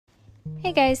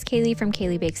Hey guys, Kayli from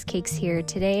Kayli Bakes Cakes here.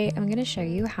 Today I'm going to show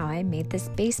you how I made this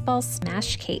baseball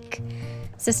smash cake.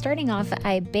 So starting off,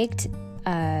 I baked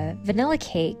a vanilla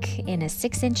cake in a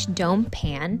 6-inch dome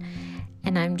pan,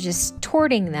 and I'm just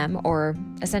torting them, or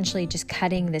essentially just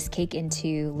cutting this cake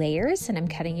into layers, and I'm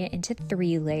cutting it into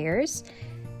 3 layers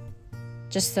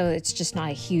just so it's just not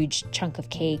a huge chunk of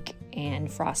cake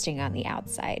and frosting on the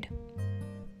outside.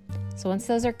 So once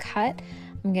those are cut,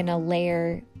 I'm going to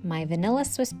layer my vanilla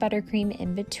Swiss buttercream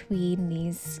in between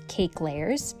these cake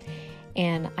layers.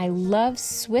 And I love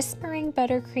Swiss meringue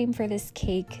buttercream for this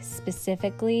cake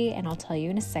specifically, and I'll tell you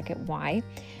in a second why.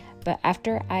 But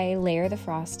after I layer the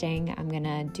frosting, I'm going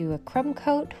to do a crumb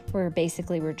coat where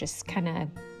basically we're just kind of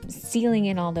sealing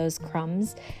in all those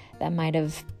crumbs that might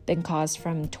have been caused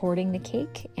from torting the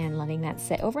cake and letting that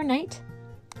sit overnight.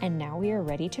 And now we are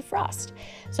ready to frost.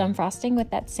 So I'm frosting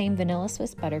with that same vanilla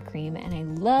Swiss buttercream, and I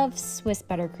love Swiss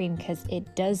buttercream because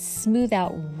it does smooth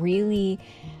out really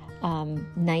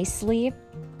nicely,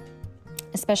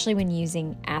 especially when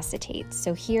using acetate.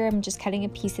 So here I'm just cutting a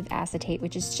piece of acetate,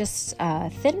 which is just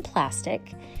thin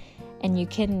plastic, and you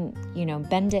can,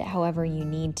 bend it however you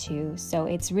need to. So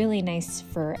it's really nice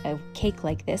for a cake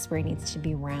like this where it needs to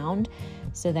be round,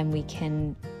 so then we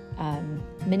can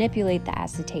manipulate the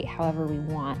acetate however we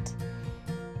want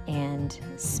and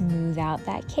smooth out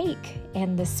that cake.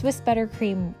 And the Swiss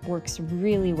buttercream works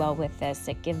really well with this.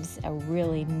 It gives a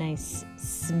really nice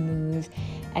smooth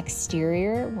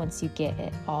exterior once you get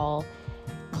it all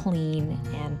clean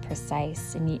and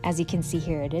precise. And as you can see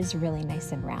here, it is really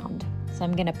nice and round. So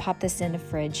I'm going to pop this in the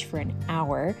fridge for an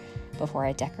hour before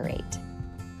I decorate.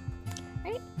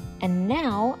 And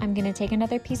now I'm going to take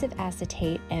another piece of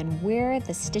acetate, and where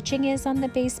the stitching is on the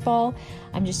baseball,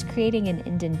 I'm just creating an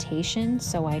indentation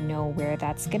so I know where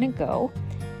that's going to go.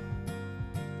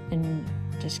 And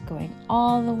just going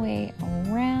all the way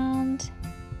around.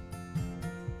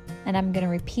 And I'm going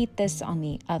to repeat this on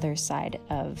the other side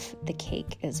of the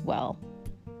cake as well,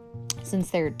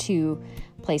 since there are 2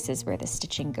 places where the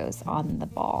stitching goes on the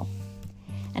ball.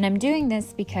 And I'm doing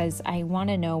this because I want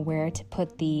to know where to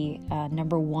put the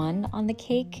number 1 on the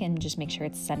cake and just make sure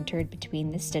it's centered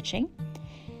between the stitching.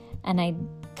 And I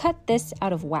cut this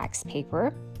out of wax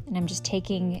paper, and I'm just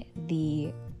taking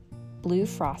the blue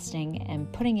frosting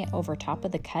and putting it over top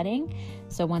of the cutting.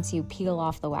 So once you peel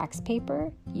off the wax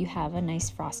paper, you have a nice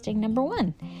frosting number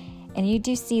 1. And you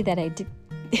do see that it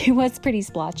was pretty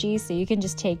splotchy, so you can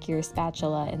just take your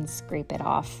spatula and scrape it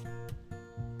off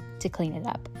to clean it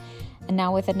up. And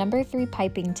now with a number 3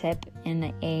 piping tip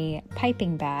in a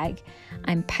piping bag,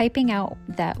 I'm piping out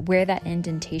where that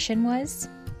indentation was,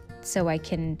 so I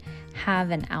can have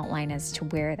an outline as to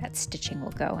where that stitching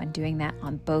will go, and doing that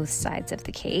on both sides of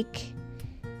the cake.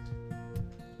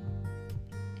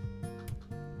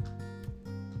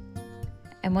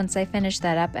 And once I finish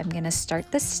that up, I'm going to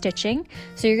start the stitching.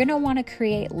 So you're going to want to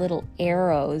create little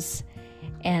arrows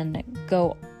and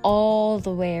go all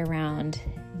the way around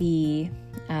the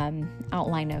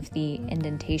outline of the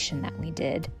indentation that we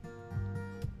did.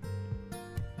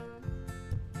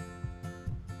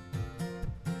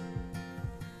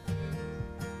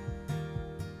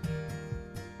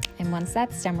 And once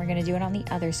that's done, we're going to do it on the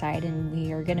other side, and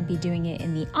we are going to be doing it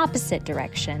in the opposite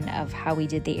direction of how we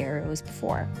did the arrows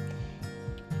before.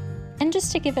 And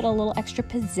just to give it a little extra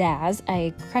pizzazz,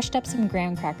 I crushed up some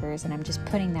graham crackers, and I'm just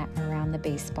putting that around the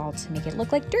baseball to make it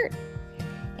look like dirt.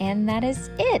 And that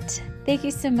is it. Thank you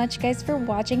so much, guys, for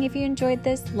watching. If you enjoyed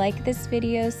this, like this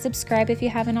video, subscribe if you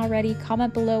haven't already,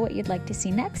 comment below what you'd like to see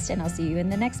next, and I'll see you in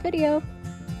the next video.